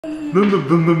Nom nom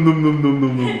nom nom nom nom nom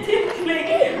nom nom.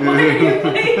 Why are you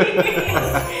playing?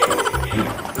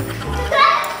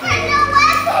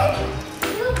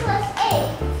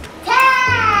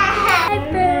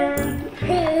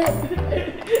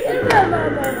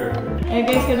 Are you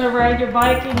guys gonna ride your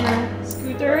bike in your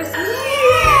scooters?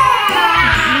 Yay!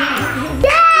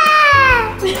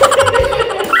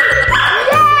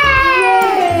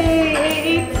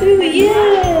 A2,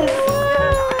 yes!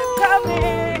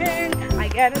 Coming! I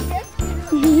gotta get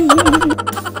you.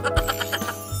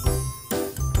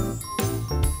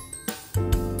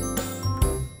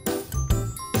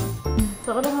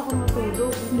 Saka lang ako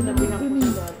matulog. Sinabi na ko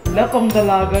siya. Wala pang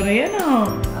dalaga na yan ah.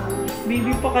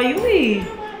 Baby pa kayo eh.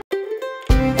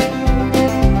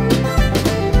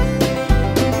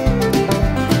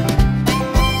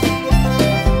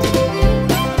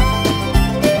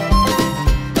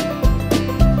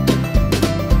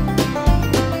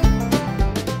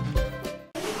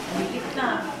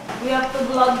 We have to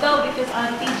vlog now because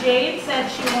Auntie Jane said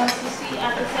she wants to see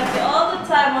Ate Sepe all the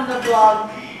time on the vlog.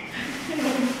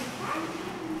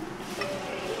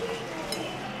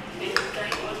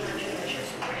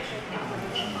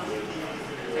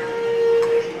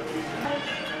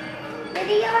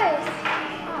 Maybe yours.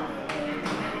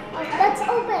 Oh, let's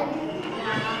open.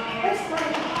 First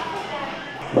one.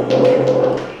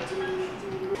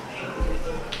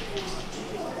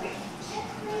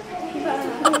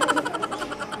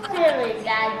 Really,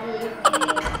 Daddy.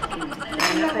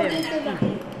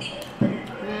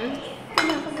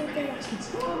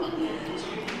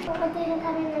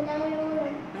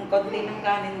 Ang konti ng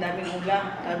kanin, daming ulam.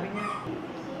 Sabi niya,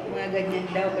 mga ganyan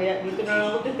daw. Kaya dito na lang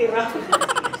ako titira.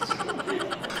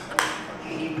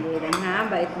 Hindi lang ha,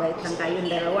 bait-bait lang kayong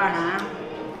dalawa ha.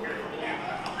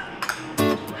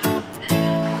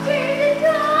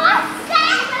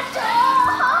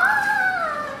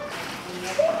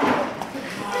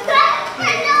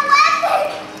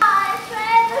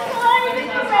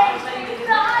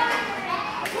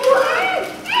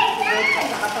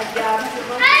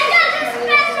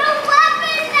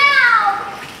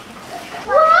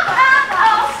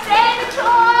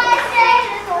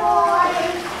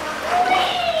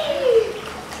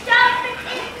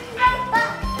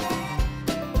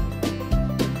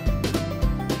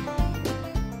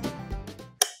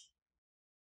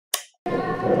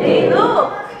 Hey,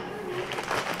 look!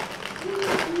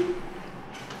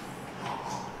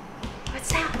 What's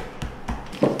that?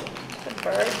 It's a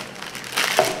bird.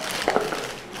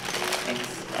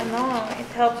 I know, it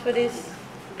helps with his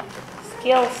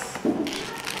skills.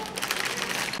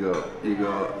 You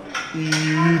go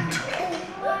eat.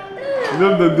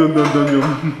 Nom nom nom nom nom nom.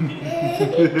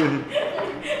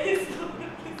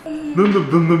 Nom nom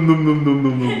nom nom nom nom nom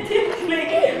nom nom.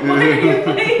 Why are you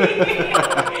playing?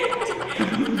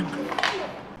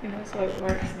 You know, so it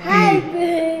works now. Hi,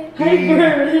 bird. Hi,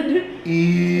 bird.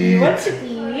 Eat. You want to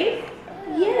eat?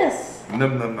 Yes.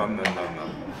 Nom nom nom nom nom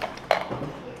nom.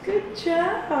 Good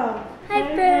job. Hi,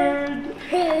 bird.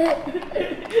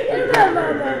 Good job.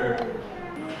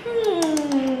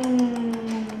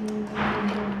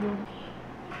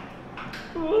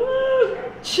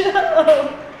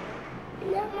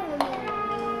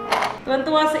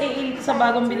 Tuwan-tuwa sa AA dito sa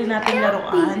bagong bili natin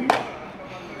laruan.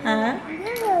 Ha?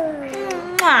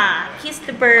 Kiss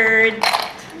the bird.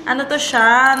 Ano to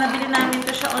siya? Nabili namin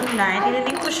to siya online.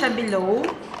 Ililink ko siya below.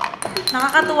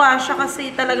 Nakakatuwa siya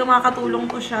kasi talaga makakatulong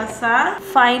ko siya sa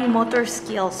fine motor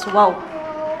skills. Wow!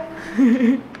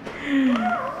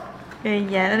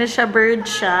 Ganyan. Ano siya? Bird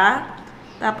siya.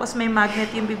 Tapos may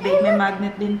magnet yung bibig. May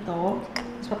magnet din to.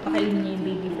 Tapos papakainin niya yung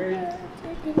baby bird.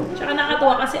 Tsaka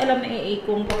nakakatuwa kasi alam na AA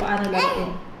kung paano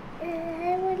laruin.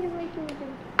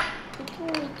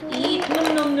 Eat! Nom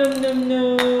nom nom nom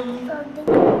nom!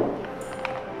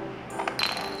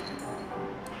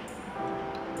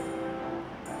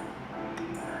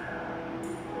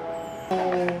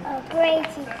 Play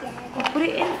together. Oh, put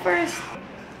it in first.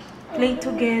 Play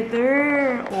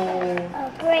together. Oh.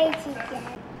 Play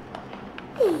together.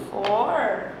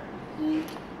 4.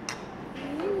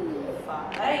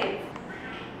 5.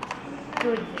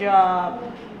 Good job.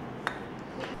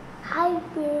 Hi,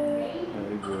 bird.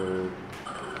 Very good.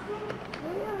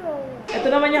 Ito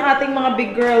naman yung ating mga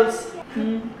big girls.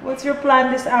 What's your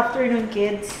plan this afternoon,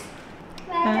 kids?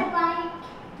 Ride a bike.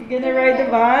 You're gonna ride the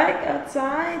bike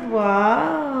outside?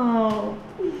 Wow!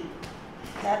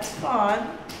 That's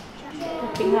fun.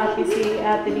 Looking happy si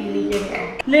Ate Lily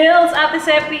dyan. Lils, Ate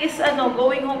Sepi is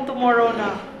going home tomorrow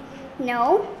na.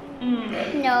 No.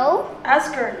 No.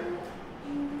 Ask her.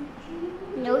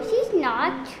 No, she's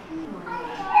not.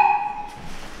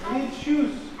 I need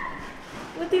shoes.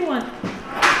 What do you want?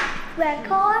 Red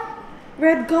car.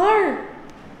 Red car.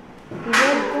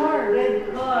 Red car.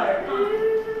 Red car.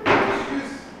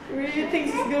 Where do you think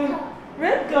she's going?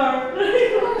 Red car.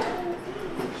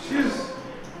 Shoes.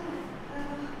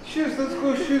 Shoes, let's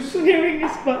go shoes. Hearing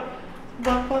this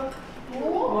backpack.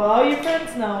 Wow, you're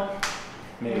friends now.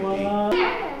 Maybe. Wow.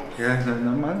 Yeah,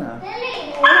 naman ah.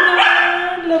 Oh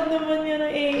naman, love naman yan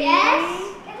ng AA. Yes.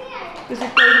 Kasi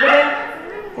playing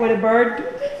with a bird.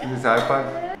 This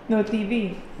iPad? No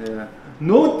TV. Yeah.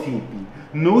 No TV.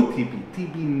 No TV.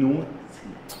 TV no.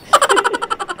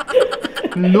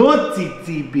 Naughty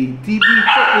TV. TV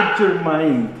fuck with your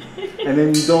mind. And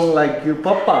then you don't like your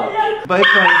papa. Bye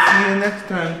bye. See you next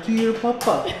time to your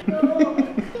papa.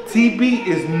 TV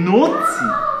is naughty.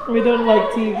 We don't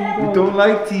like TV. We don't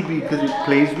like TV because it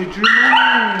plays with your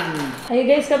mind. Are you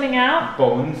guys coming out?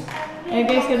 Bones. Are you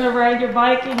guys gonna ride your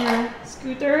bike and your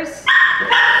scooters?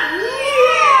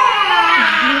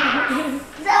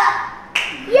 Yeah!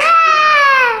 Yay!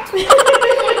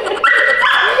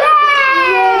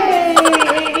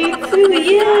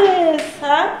 Yes!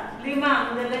 Ha? 5,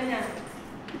 ang dala niya.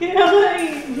 Kaya nga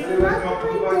eh.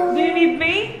 Do you need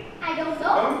me? I don't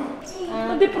know.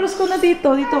 Defrost ko na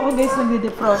dito. Dito ako guys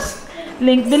nagde-defrost.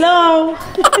 Link below.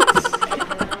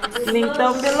 Link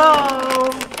down below.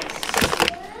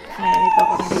 Ayan, dito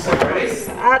ako nagde-defrost.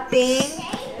 Sa ating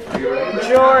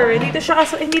drawer. Hindi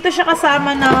to siya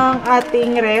kasama ng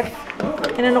ating ref.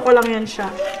 Inano ko lang yan siya.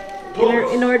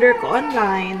 In-order ko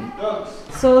online.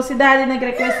 So, si Daddy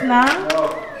nag-request ng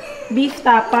beef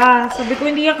tapa. Sabi ko,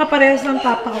 hindi yan kaparehas ng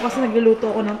tapa ko kasi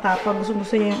nagluluto ako ng tapa. Gusto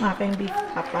niya yung aking beef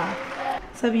tapa.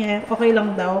 Sabi niya, okay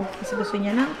lang daw. Kasi gusto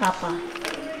niya ng tapa.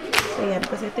 So, yan.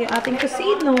 Kasi ito yung ating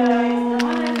kusino.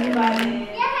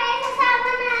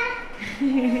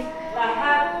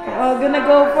 We're all gonna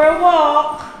go for a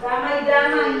walk.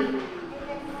 Damay.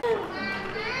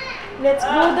 Let's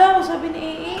go daw, sabi ni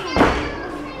AA.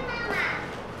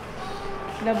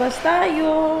 Labas tayo.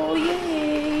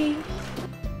 Yay!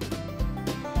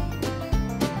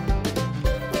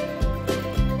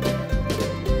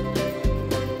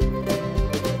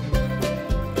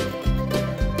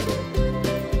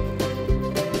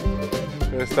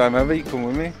 First time ever you come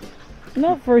with me?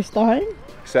 Not first time.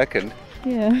 Second.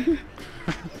 Yeah.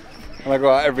 And I go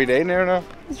out every day now.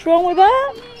 What's wrong with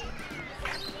that?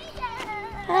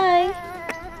 Hi.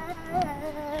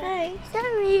 Hi.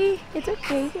 Sorry. It's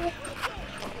okay.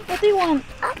 What do you want?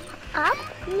 Up.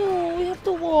 No, we have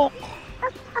to walk.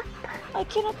 I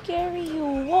cannot carry you.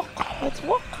 Walk. Let's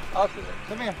walk. Okay,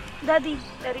 come here. Daddy.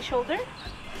 Daddy shoulder.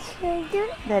 Shoulder.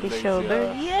 Daddy Thanks,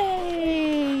 shoulder. yeah.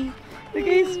 Yay. Look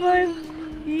at his smile.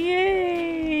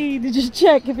 Yay. Did you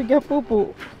check if you got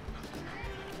poo-poo?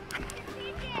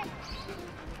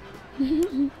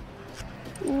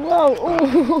 Wow.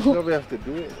 Oh. So we have to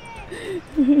do it.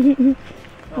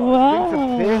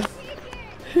 Wow.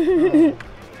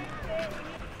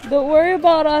 Don't worry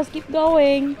about us. Keep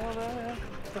going.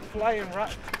 It's a flying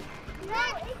rat.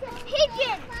 It's a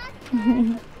pigeon.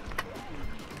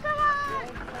 Come on.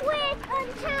 Wait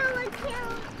until it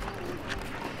kills.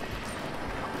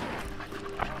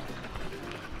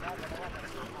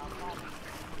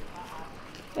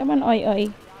 Come on, oi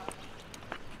oi.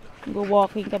 Go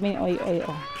walking kami, oi oi.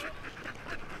 Oh.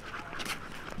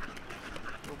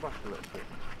 Go back a little bit.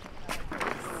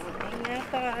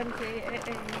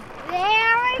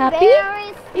 Happy?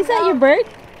 Is that your bird?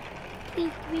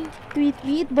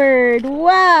 Tweet bird.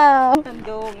 Wow!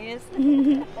 Tandong is.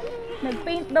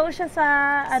 Nag-paint daw siya sa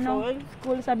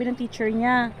school, sabi ng teacher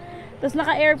niya. Tapos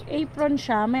naka-apron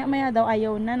siya. Maya daw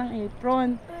ayaw na ng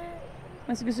apron.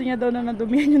 Mas gusto niya daw na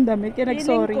nadumihan yung damit. Kaya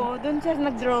nag-sorry. Feeling ko, doon siya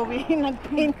nag-drawing,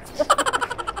 nag-paint.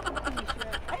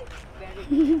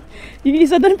 Yung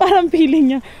isa doon parang feeling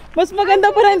niya. Mas maganda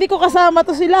para hindi ko kasama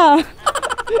to sila.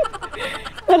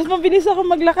 Mas mabilis ako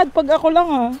maglakad pag ako lang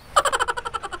ah.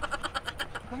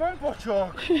 Come on,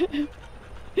 Pochok.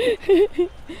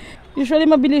 Usually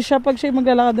mabilis siya pag siya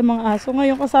maglalakad ng mga aso.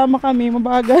 Ngayon kasama kami,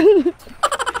 mabagal.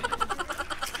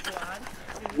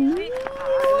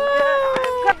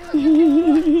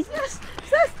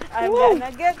 I'm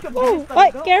gonna get you.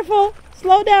 Wait, careful.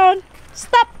 Slow down.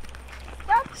 Stop.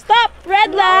 Stop.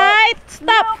 Red light.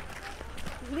 Stop.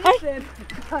 Listen.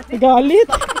 Ay, galit.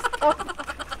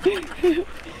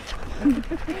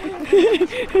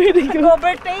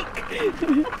 Overtake.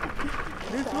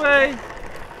 This way.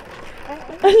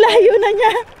 Ang layo na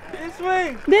niya. This way.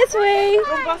 This way.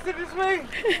 Come faster this way.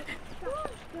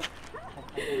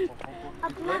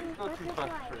 Don't go too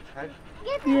fast first, okay?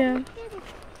 Yeah.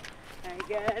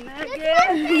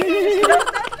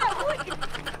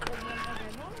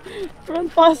 Run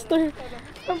faster.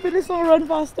 Ang bilis ng run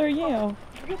faster niya. Oh.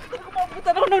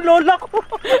 Mabutan ako ng lola ko.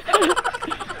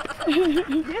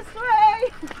 This way!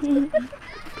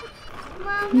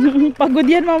 Pagod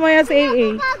yan mamaya sa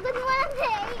AA. Pagod mo lang sa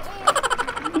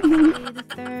The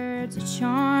third's a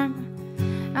charm.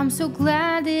 I'm so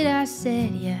glad that I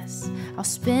said yes. I'll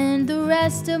spend the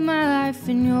rest of my life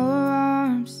in your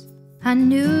arms. I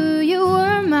knew you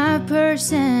were my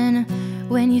person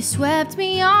when you swept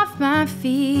me off my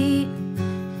feet.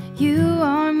 You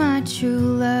are my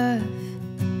true love.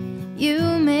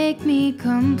 You make me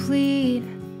complete.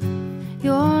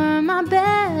 You're my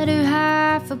better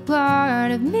half, a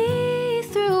part of me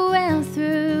through and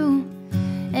through.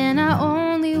 And I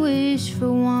only wish for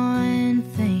one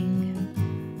thing: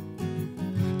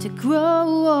 to grow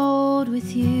old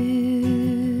with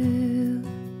you.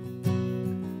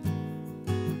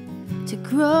 To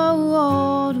grow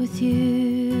old with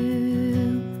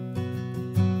you.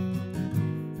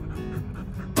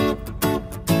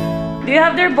 Do you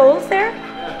have their bowls there?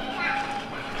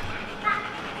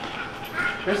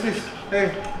 Where's this?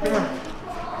 Hey, come on.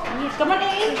 Come on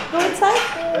in. Go inside.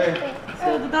 Hey.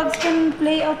 So the dogs can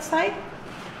play outside.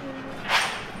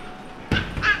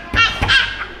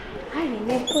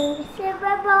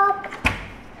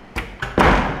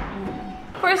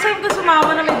 First time ko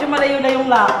sumama na medyo malayo-layong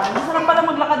lakad. Masarap pala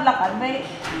maglakad-lakad. May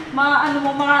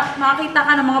makakita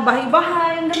ka ng mga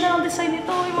bahay-bahay. Ang ganda ng design nito.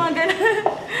 Yung mga ganun.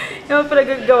 Yung pala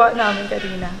gagawa namin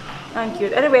kanina. Ang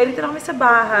cute. Anyway, dito na kami sa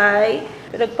bahay.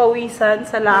 Pinagpawisan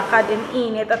sa lakad and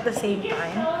init at the same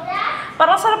time.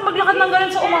 Parang sarap maglakad ng ganun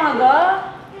sa umaga.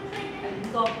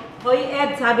 Hoy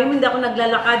Ed, sabi mo hindi ako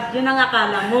naglalakad. Yun ang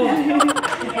akala mo.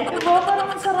 Diba?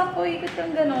 Parang ang sarap po. Ikot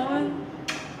kang ganun.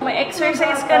 May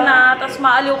exercise ka na, tapos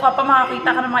maaliw ka pa,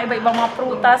 makakita ka ng mga iba-ibang mga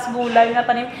prutas, gulay na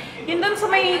tanim. Yun dun sa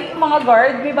may mga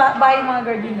guard, may bahay mga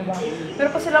guard yun, diba?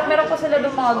 Meron pa sila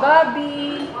doon mga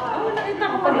gabi. Oo, nakita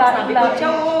ko. Paglaing Sabi ko,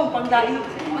 ciao, paglaing.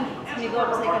 Sinigaw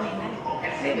ako sa'yo kanina.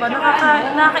 Diba?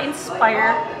 Nakaka-inspire.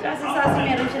 Kasi Sasi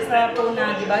meron siya sa phone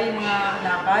na, di ba, yung mga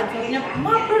lakad. Sabi niya,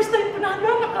 first time ko na,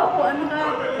 ano ka,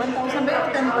 1,000 ba yun?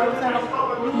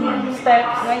 10,000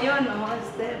 Steps. Ngayon,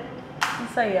 step. Ang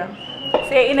saya.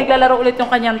 Si Ai naglalaro ulit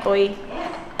yung kanyang toy.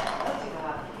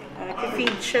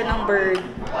 Feed siya ng bird.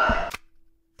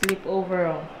 Sleep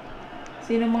over, oh.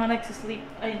 Sino mga nagsisleep,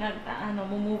 ay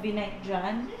movie night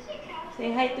dyan?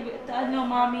 Say hi to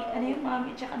mommy, yung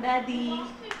mommy tsaka daddy.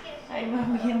 Hi,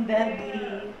 mommy and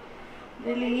daddy.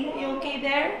 Lily, you okay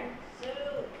there?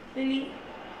 Lily?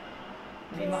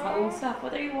 May makausap.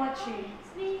 What are you watching?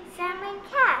 Sam and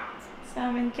Cat.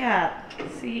 Sam and Cat.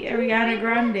 Si Ariana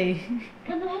Grande.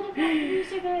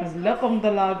 Naglapang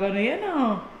dalaga na yan,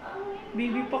 ah.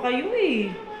 Baby pa kayo,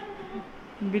 eh.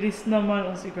 Bilis naman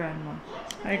ang si Grandma.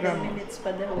 Hi, 10 Grandma. minutes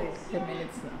pa daw eh. 10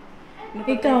 minutes na.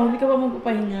 Ikaw, hindi ka ba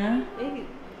magpapahinga? Eh,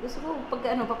 gusto ko,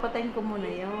 papatayin ko muna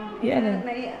yun. Yan.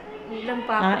 Ilang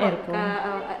pa ako aircon.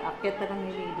 akyat na lang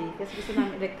ni Lily. Kasi gusto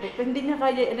namin electric. Hindi niya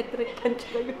kaya electric fan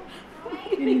siya.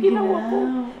 Yung ginawa ko.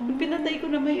 Yung pinatay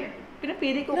ko naman,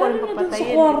 pinapili ko kung Lalo na dun sa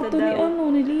papatayin. kwarto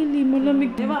ni Lily,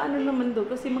 malamig. Di ba ano naman doon?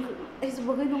 Kasi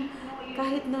sabagay nung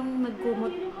kahit nang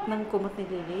kumot ni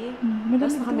Lily,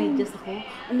 tapos nakamedyas ako,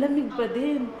 ang lamig pa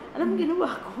din. Alam mo ginawa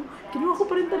ko? Ginawa ko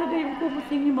pa rin talaga yung kumot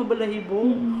niya yung mabalahibo.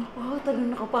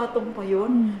 Talagang nakapatong pa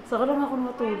yun. Saka lang ako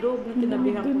natulog.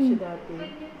 Tinabihan ko siya dati.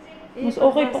 Mas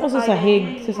okay pa ko sa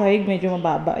sahig. Sa sahig medyo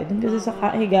mababa. Doon kasi sa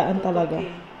higaan talaga.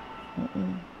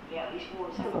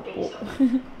 Ako po.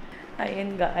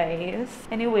 Ayan guys.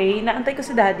 Anyway, naantay ko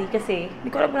si Daddy kasi hindi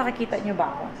ko alam kung nakikita niyo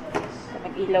ba ako.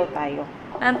 Nag-ilaw tayo.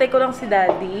 Naantay ko lang si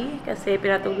Daddy kasi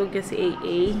pinatulog niya si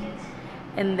AA.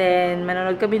 And then,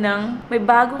 manonood kami ng may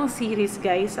bagong series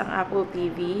guys ang Apple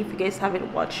TV. If you guys haven't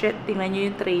watched it, tingnan nyo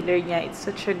yung trailer niya. It's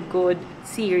such a good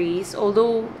series.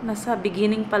 Although, nasa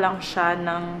beginning pa lang siya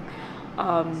ng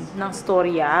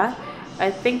storya.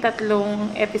 I think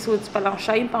 3 episodes pa lang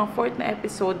siya. Yung pang 4th na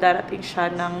episode, darating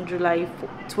siya ng July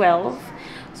 12.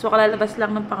 So, kalalabas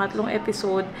lang ng pangatlong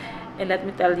episode. And let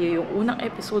me tell you, yung unang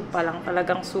episode pa lang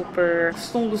talagang super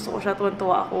gusto ko siya,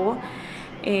 tuwan-tuwa ako.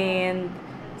 And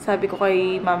sabi ko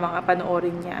kay mama nga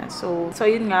panoorin niya. So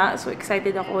yun nga. So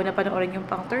excited ako na panoorin yung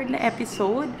pang 3rd na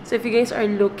episode. So if you guys are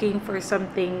looking for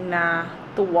something na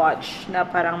to watch, na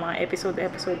parang mga episode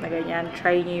na ganyan,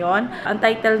 try nyo yun. Ang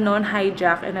title nun,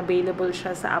 Hijack, and available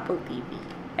siya sa Apple TV.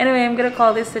 Anyway, I'm gonna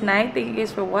call this tonight. Thank you guys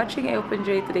for watching. I hope you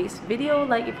enjoyed today's video.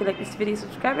 Like if you like this video,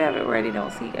 subscribe if you haven't already. And I'll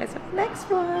see you guys on the next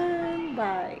one.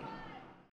 Bye!